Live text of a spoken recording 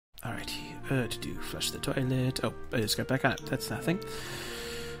Alrighty. To do flush the toilet. Oh, I just got back on it. That's nothing.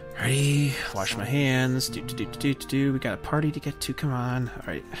 Ready. Wash my hands. Do. We got a party to get to. Come on.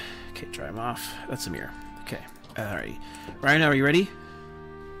 Alright. Okay, dry them off. That's a mirror. Okay. Alright. Rhino, are you ready?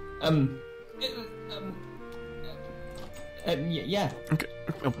 Yeah. Okay.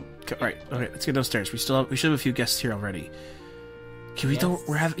 Oh, okay. Right. Okay. Let's get downstairs. We should have a few guests here already. Can we? Yes.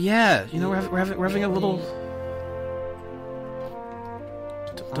 We're having. Yeah. You know, we're having a little.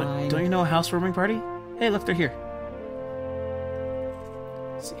 Don't you know a housewarming party? Hey, look, they're here.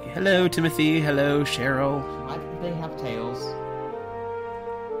 Let's see. Hello, Timothy. Hello, Cheryl. Why do they have tails?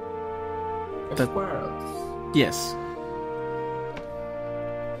 Squirrels. Yes.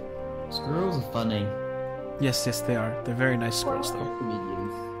 Squirrels are funny. Yes, they are. They're very nice squirrels, though.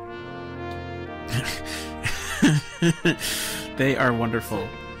 They are wonderful.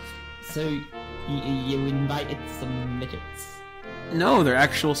 So you invited some midgets? No, they're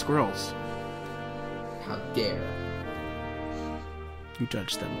actual squirrels. How dare. You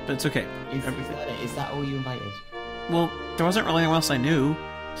judged them, but it's okay. Is that all you invited? Well, there wasn't really anyone else I knew,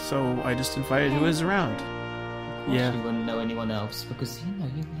 so I just invited who was around. Of course Yeah. you wouldn't know anyone else because you're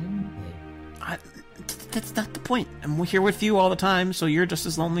lonely. That's not the point. I'm here with you all the time, so you're just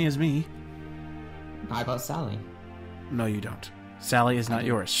as lonely as me. How about Sally? No, you don't. Sally is not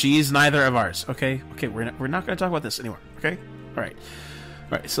yours. She is neither of ours. Okay. We're not going to talk about this anymore. Okay. All right.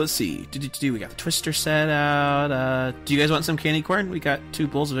 So let's see. We got the Twister set out. Do you guys want some candy corn? We got 2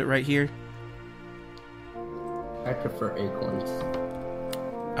 bowls of it right here. I prefer acorns.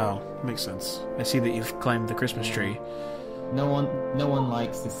 Oh, makes sense. I see that you've climbed the Christmas tree. No one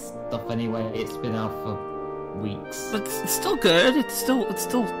likes this stuff anyway. It's been out for weeks. But it's still good. It's still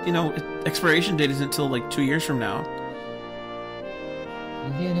expiration date isn't until like 2 years from now.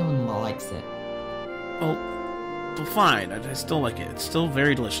 Yeah, no one likes it. Well, fine. I still like it. It's still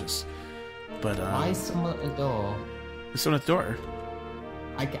very delicious. But why is someone at the door? There's someone at the door.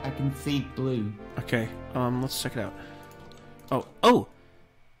 I can see blue. Okay. Let's check it out. Oh.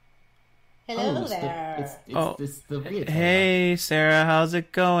 Hello there. It's the retailer. Hey, Sarah. How's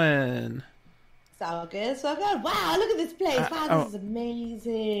it going? So good. Wow, look at this place. Wow, this is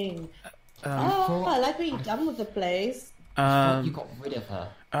amazing. I like what you've done with the place. You got rid of her.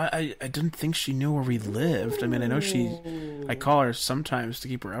 I didn't think she knew where we lived. I mean, I know I call her sometimes to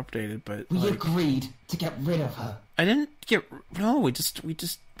keep her updated, but we agreed to get rid of her. I didn't no, we just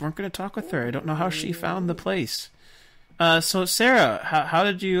weren't going to talk with her. I don't know how she found the place. So Sarah, how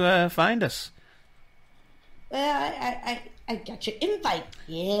did you find us? Well, I got your invite.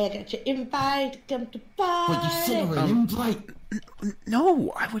 Yeah, I got your invite to come to party. But you sent her an invite.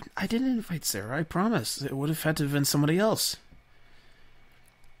 No, I didn't invite Sarah. I promise. It would have had to have been somebody else.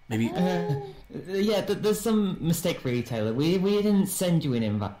 Maybe. Yeah, there's some mistake, retailer. We didn't send you an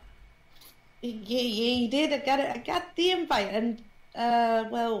invite. Yeah, you did. I got the invite, and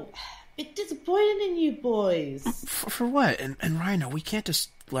well, a bit disappointed in you boys. For what? And Rhino, we can't just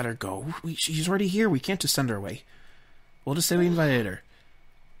let her go. She's already here. We can't just send her away. We'll just say we invited her.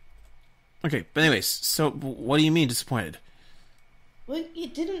 Okay, but anyways, so what do you mean disappointed? Well, you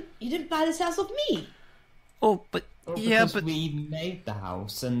didn't buy this house off me. Oh, but yeah, but we made the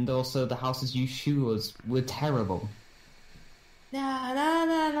house, and also the houses you showed us were terrible.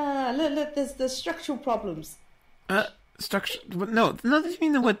 No. Look, there's structural problems. Structure? No. You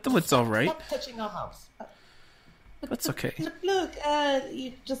mean what's all right? Stop touching our house. That's okay. Look,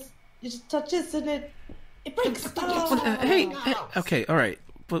 you just touch this and it breaks. Hey, okay, all right.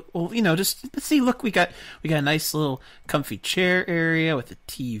 But just see. Look, we got a nice little comfy chair area with a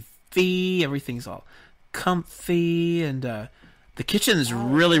TV. Everything's all comfy, and the kitchen is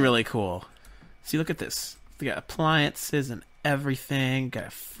really, really cool. See, look at this. We got appliances and everything. Got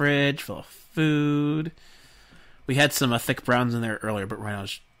a fridge full of food. We had some thick browns in there earlier, but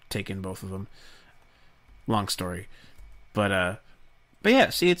Rhino's taken both of them. Long story, but yeah.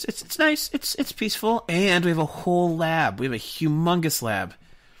 See, it's nice. It's peaceful, and we have a whole lab. We have a humongous lab.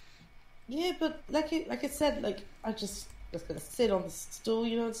 Yeah, but like I said, I just gonna sit on the stool,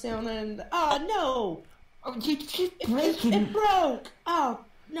 you know what I'm saying? And no! Oh, you breaking it broke! Oh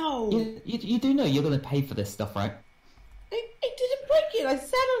no! You do know you're gonna pay for this stuff, right? I didn't break it. I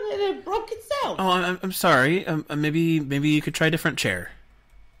sat on it and it broke itself. Oh, I'm sorry. Maybe you could try a different chair.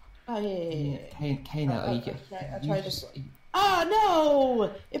 Oh yeah. Hey, now I tried this. Oh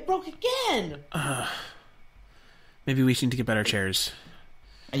no! It broke again. Maybe we need to get better chairs.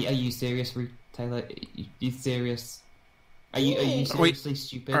 Are you serious, retailer? You serious? Are you seriously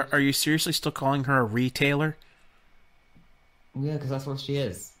stupid? Are you seriously still calling her a retailer? Yeah, because that's what she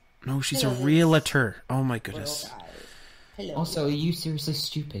is. No, she's a realtor. Oh my goodness. Hello. Also, are you seriously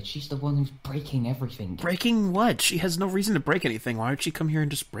stupid? She's the one who's breaking everything. Breaking what? She has no reason to break anything. Why would she come here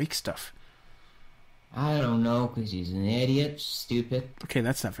and just break stuff? I don't know, because he's an idiot, stupid. Okay,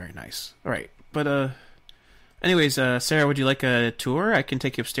 that's not very nice. All right, but anyways, Sarah, would you like a tour? I can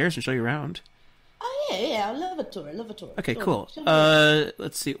take you upstairs and show you around. Oh yeah, I love a tour. Okay, Go cool. on,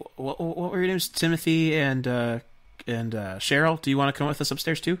 Let's see. What were your names? Timothy and Cheryl. Do you want to come with us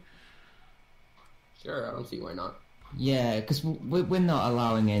upstairs too? Sure, I don't see why not. Yeah, because we're not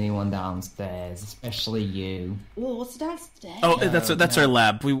allowing anyone downstairs, especially you. Ooh, what's downstairs? Oh, that's our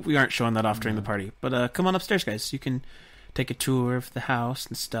lab. We aren't showing that off during the party. But come on upstairs, guys. You can take a tour of the house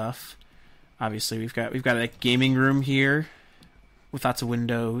and stuff. Obviously, we've got a gaming room here with lots of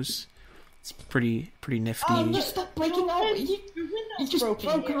windows. It's pretty nifty. Oh, look, Stop breaking out! You just broke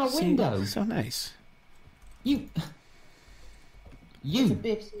our window. So nice. You. It's a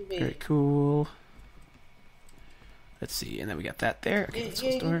big TV. Very cool. Let's see, and then we got that there. Okay, let's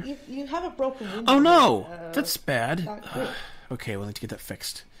close the door. You have a broken window. Oh no, that's bad. not good. Okay, we'll need to get that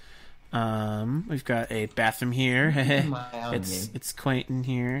fixed. We've got a bathroom here. It's quaint in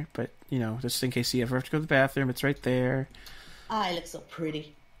here, but you know, just in case you ever have to go to the bathroom, it's right there. I look so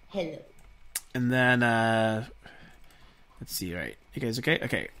pretty. Hello. And then let's see. Right, you guys okay?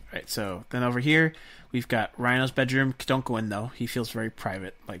 Okay, right. So then over here we've got Rhino's bedroom. Don't go in though. He feels very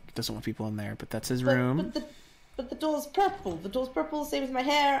private. Like doesn't want people in there. But that's his room. But the door's purple. The door's purple, same as my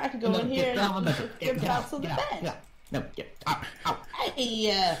hair. I can go in here and get bounce on the bed. No, get out. Hey,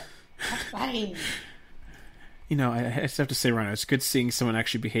 that's fine. You know, I just have to say, Rhino, it's good seeing someone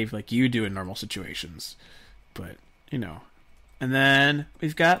actually behave like you do in normal situations. But, you know. And then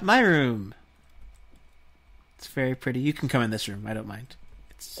we've got my room. It's very pretty. You can come in this room. I don't mind.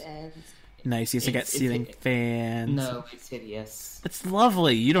 It's nice. Yes, I got ceiling fans. No, it's hideous. It's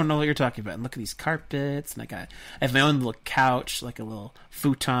lovely. You don't know what you're talking about. And look at these carpets. And I have my own little couch, like a little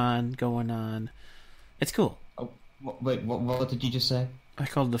futon going on. It's cool. Oh, wait, what did you just say? I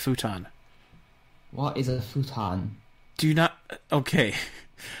called it a futon. What is a futon? Do you not... Okay.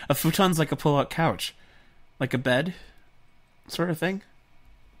 A futon's like a pull-out couch. Like a bed sort of thing.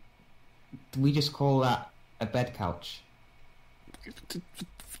 We just call that a bed couch.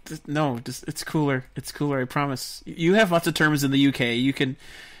 No, it's cooler. It's cooler, I promise. You have lots of terms in the UK. You can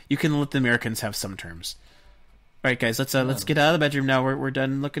let the Americans have some terms. All right, guys, let's get out of the bedroom now. We're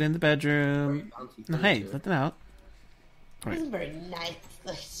done looking in the bedroom. No, hey, let them out. Right. This is very nice,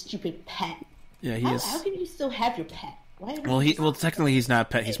 the stupid pet. Yeah, he is. How can you still have your pet? Well, technically he's not a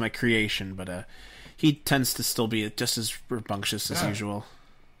pet. He's my creation, but he tends to still be just as rambunctious as usual.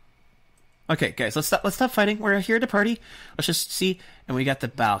 Okay, guys, let's stop fighting. We're here at a party. Let's just see. And we got the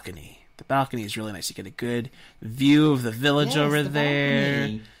balcony. The balcony is really nice. You get a good view of the village over there.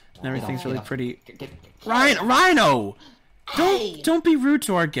 And everything's really pretty. Rhino! Don't be rude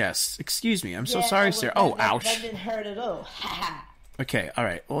to our guests. Excuse me. I'm so sorry, sir. Oh, ouch. That didn't hurt at all. Okay,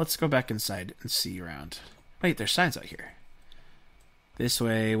 alright. Well, let's go back inside and see around. Wait, there's signs out here. This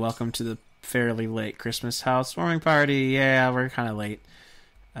way, welcome to the fairly late Christmas housewarming party. Yeah, we're kind of late.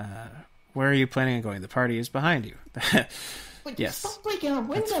 Where are you planning on going? The party is behind you. Yes. Stop breaking our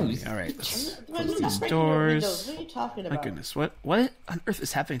windows. All right. Let's close these doors. What are you talking about? My goodness, what on earth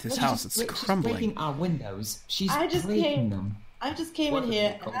is happening to this house? It's crumbling. She's breaking our windows. She's breaking them. I just came in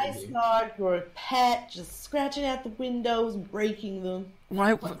here and I saw your pet just scratching out the windows and breaking them.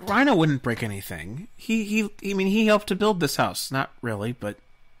 Why? Rhino wouldn't break anything. He helped to build this house. Not really, but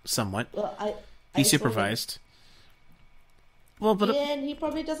somewhat. Well, he supervised. Well, but yeah, and he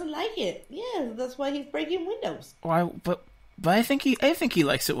probably doesn't like it. Yeah, that's why he's breaking windows. Why? But I think he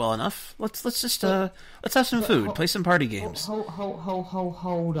likes it well enough. Let's just let's have some food, play some party games.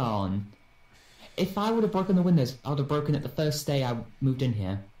 Hold on. If I would have broken the windows, I would have broken it the first day I moved in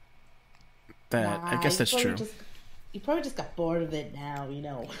here. I guess that's true. You probably just got bored of it now, you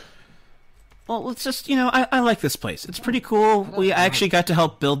know. Well, let's just, I like this place. It's pretty cool. I actually got to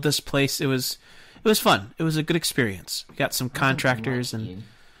help build this place. It was fun. It was a good experience. We got some contractors and...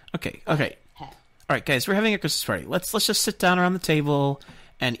 Okay. All right, guys, we're having a Christmas party. Let's just sit down around the table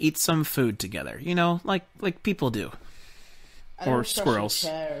and eat some food together. Like people do. Or squirrels.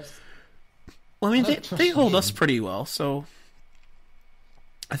 Well, I mean, they hold us pretty well, so...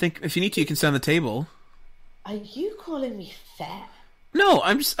 I think if you need to, you can sit on the table. Are you calling me fat? No,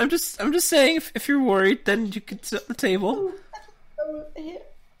 I'm just saying if you're worried, then you can sit at the table.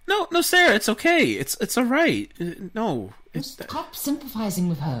 No, Sarah, it's okay. It's all right. No, stop sympathizing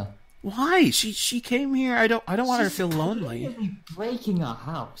with her. Why? She came here. I don't want her to feel lonely. She's breaking our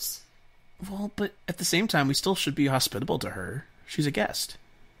house. Well, but at the same time, we still should be hospitable to her. She's a guest.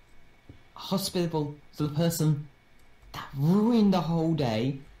 Hospitable to the person That ruined the whole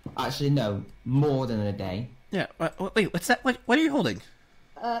day. Actually, no, more than a day. Yeah. Wait, what's that? What are you holding?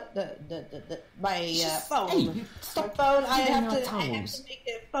 My phone. Hey, My phone. I have to towels. make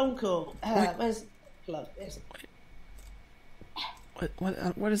a phone call. Where's plug? There's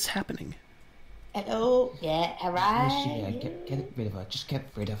What is happening? Hello. Yeah. All right. Get rid of her. Just get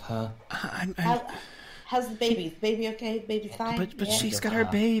rid of her. How's the baby? Is the baby okay? The baby's fine. But she's got her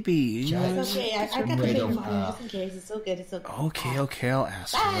baby. It's okay. I got the baby for you just in case. It's so good. It's so good. Okay. I'll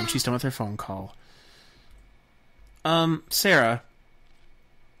ask her when she's done with her phone call. Sarah.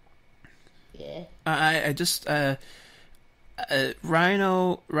 Yeah. I just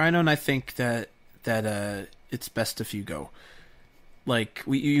Rhino and I think that it's best if you go. Like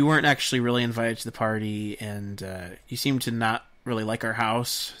you weren't actually really invited to the party, and you seem to not really like our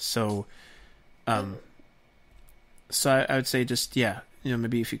house, so I would say just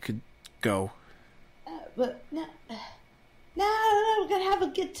maybe if you could go. But no, we're gonna have a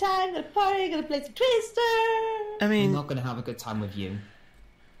good time at the party. Gonna play some Twister. I mean, I'm not gonna have a good time with you.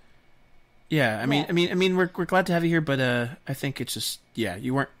 Yeah, I mean, we're glad to have you here, but I think it's just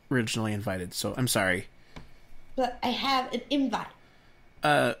you weren't originally invited, so I'm sorry. But I have an invite.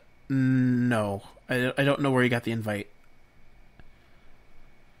 No, I don't know where you got the invite.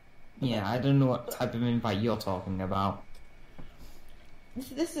 Yeah, I don't know what type of invite you're talking about.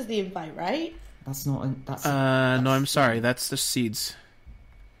 This is the invite, right? That's not. That's. No, I'm sorry. That's the seeds.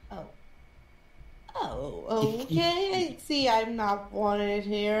 Oh, okay. See, I'm not wanted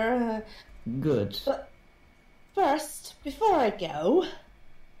here. Good. But first, before I go...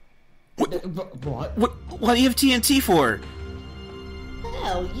 What? What do you have TNT for?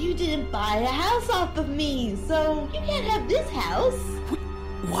 Well, you didn't buy a house off of me, so you can't have this house.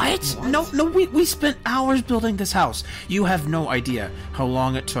 What? No, we spent hours building this house. You have no idea how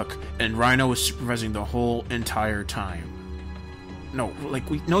long it took, and Rhino was supervising the whole entire time. No, like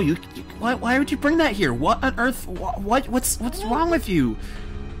why would you bring that here? What on earth? What's wrong with you?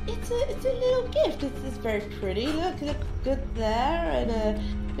 It's a little gift. It's very pretty. Look good there, and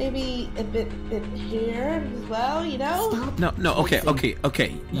maybe a bit here as well. You know. Stop. No. Okay.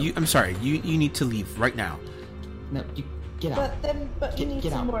 No. I'm sorry. You need to leave right now. No, you get out. But you need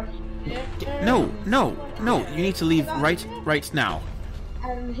some more. No. You need to leave right now.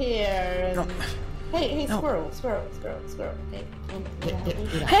 And here. No. Hey, No. squirrel. Hey.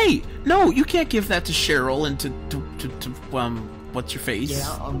 Hey, no, you can't give that to Cheryl and to what's your face? Get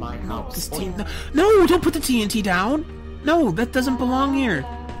out of my house. No, don't put the TNT down. No, that doesn't belong here.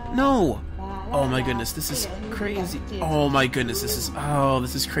 No. Oh my goodness, this is crazy. Oh my goodness, this is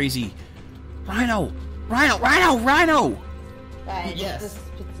crazy. Rhino. Right. Yes.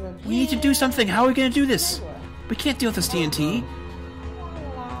 We need to do something. How are we gonna do this? We can't deal with this TNT.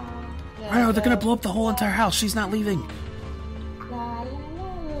 Rhino, they're gonna blow up the whole entire house. She's not leaving. Are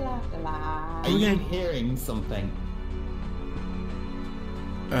you hearing something?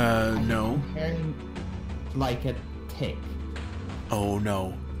 No. I'm hearing like a tick. Oh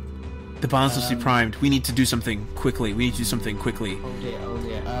no. The bomb's supposed to be primed. We need to do something quickly. Oh dear.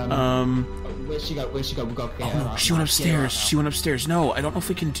 Where'd she go? We got to get her. She went upstairs. No, I don't know if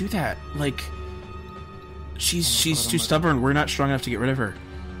we can do that. Like, she's too stubborn. We're not strong enough to get rid of her.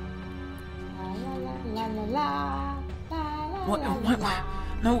 What?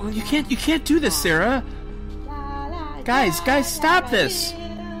 No, you can't do this, Sarah. Guys, stop this.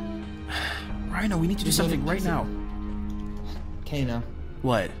 Rhino, we need to do something right now. Kano,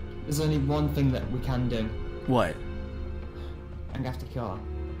 What? there's only one thing that we can do. What? I'm gonna have to kill her.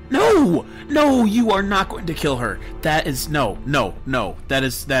 No, you are not going to kill her. That is no. That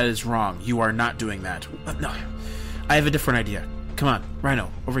is wrong. You are not doing that. No, I have a different idea. Come on,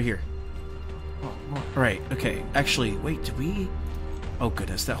 Rhino, over here. What? Right. Okay. Actually, wait. Did we? Oh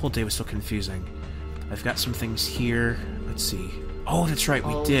goodness, that whole day was so confusing. I've got some things here. Let's see. Oh, that's right.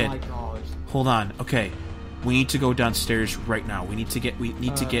 We did. Oh my god. Hold on. Okay. We need to go downstairs right now. We need to get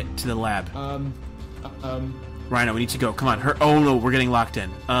to the lab. Rhino, we need to go. Come on. Oh no, we're getting locked in.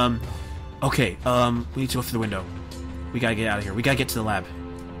 Okay. We need to go through the window. We gotta get out of here. We gotta get to the lab.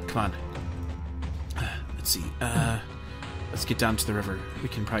 Come on. Let's see. Let's get down to the river. We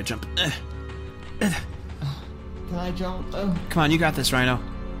can probably jump. Can I jump? Oh. Come on, you got this, Rhino.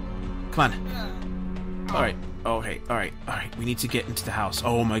 Come on. All right. Oh, hey. All right. We need to get into the house.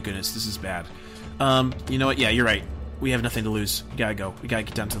 Oh my goodness, this is bad. You know what? Yeah, you're right. We have nothing to lose. We gotta go. We gotta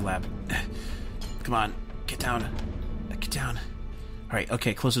get down to the lab. Come on, get down. All right.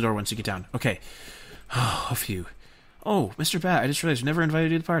 Okay, close the door once you get down. Okay. Oh, a few. Oh, Mr. Bat, I just realized I never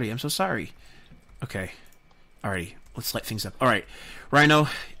invited you to the party. I'm so sorry. Okay. Alrighty. Let's light things up. All right, Rhino.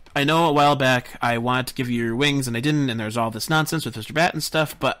 I know a while back I wanted to give you your wings and I didn't, and there's all this nonsense with Mr. Bat and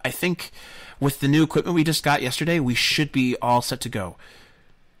stuff, but I think with the new equipment we just got yesterday, we should be all set to go.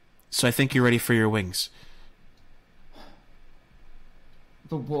 So I think you're ready for your wings.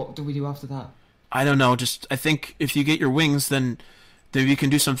 But what do we do after that? I don't know, just I think if you get your wings, then you can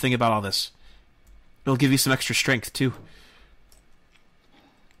do something about all this. It'll give you some extra strength, too.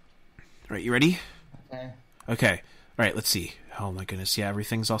 Alright, you ready? Okay. Okay. Alright, let's see. Oh my goodness, yeah,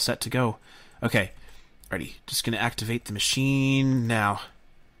 everything's all set to go. Okay. Ready. Just gonna activate the machine now.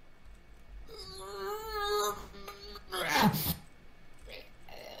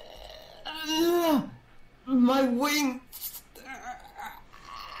 My wing!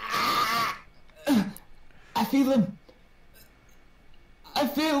 I feel them! I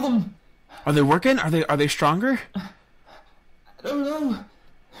feel them! Are they working? Are they stronger? I don't know.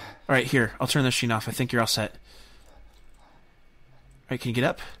 Alright, here. I'll turn the machine off. I think you're all set. Alright, can you get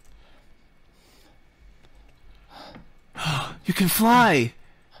up? You can fly!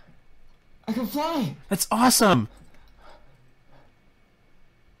 I can fly! That's awesome!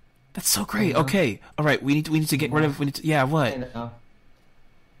 That's so great. Okay. Alright, we need to get rid of yeah, what? I know.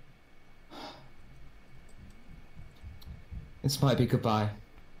 This might be goodbye.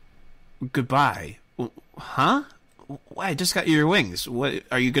 Goodbye. Huh? I just got your wings. What?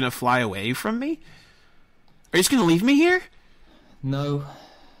 Are you gonna fly away from me? Are you just gonna leave me here? No.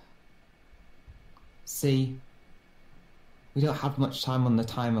 See, we don't have much time on the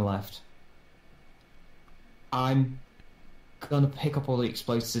timer left. I'm gonna pick up all the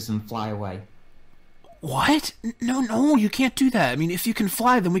explosives and fly away. What? No, you can't do that. I mean, if you can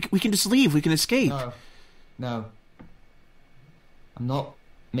fly, then we can just leave. We can escape. No. I'm not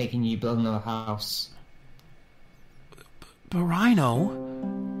making you build another house. But Rhino,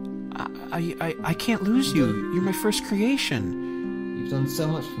 I can't lose you. You're my first creation. You've done so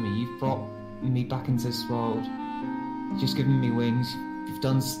much for me. You've brought me back into this world. You've just given me wings. You've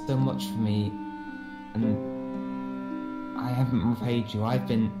done so much for me. And I haven't repaid you. I've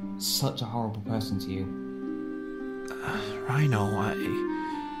been such a horrible person to you. Rhino, I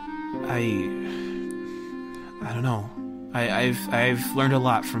don't know. I've learned a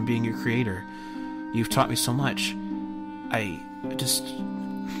lot from being your creator. You've taught me so much. Just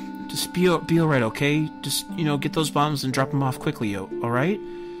be alright, okay? Just, get those bombs and drop them off quickly, alright?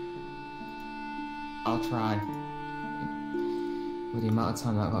 I'll try. With the amount of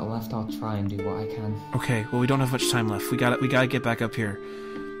time that I've got left, I'll try and do what I can. Okay, well, we don't have much time left. We gotta get back up here.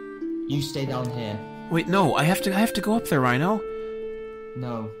 You stay down here. Wait, no, I have to go up there, Rhino.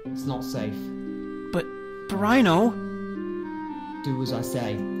 No, it's not safe. But Rhino... Do as I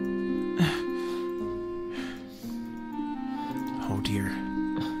say. Oh dear.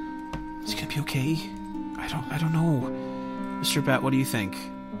 Is he gonna be okay? I don't know. Mr. Bat, what do you think?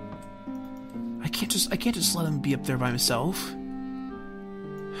 I can't just let him be up there by himself.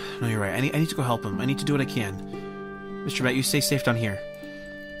 No, you're right. I need to go help him. I need to do what I can. Mr. Bat, you stay safe down here.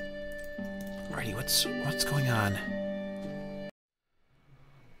 Alrighty, what's going on?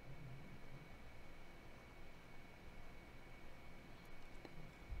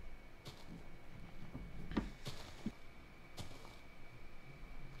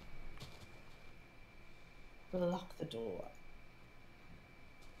 Lock the door.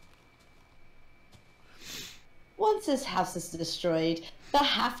 Once this house is destroyed, they'll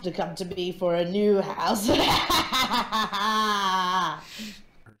have to come to me for a new house.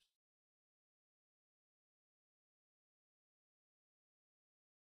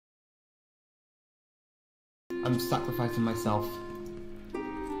 I'm sacrificing myself.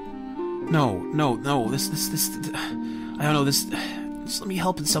 No. This. I don't know. This. Just let me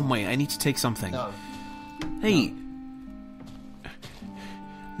help in some way. I need to take something. No. Hey.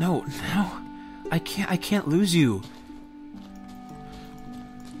 No. I can't lose you.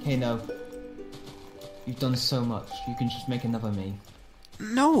 Okay, no. You've done so much. You can just make another me.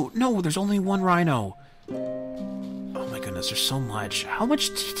 No, there's only one Rhino. Oh my goodness, there's so much. How much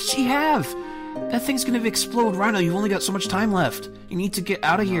did she have? That thing's gonna explode, Rhino. You've only got so much time left. You need to get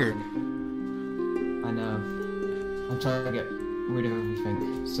out of here. I know. I'm trying to get rid of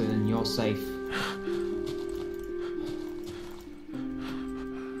everything, so then you're safe.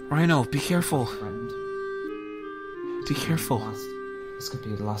 Rhino, be careful. Friend. Be careful. This could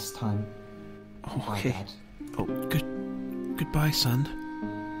be the last time. Oh, Goodbye, okay. Dad. Oh, goodbye, son.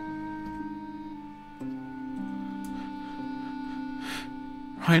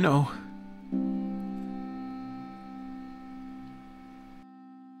 Rhino.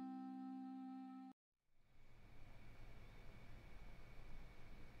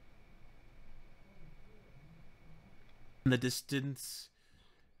 In the distance,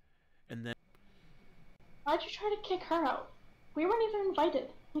 And then Why'd you try to kick her out? We weren't even invited.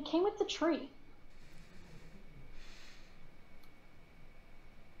 We came with the tree.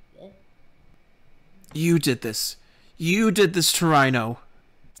 you did this. You did this to Rhino.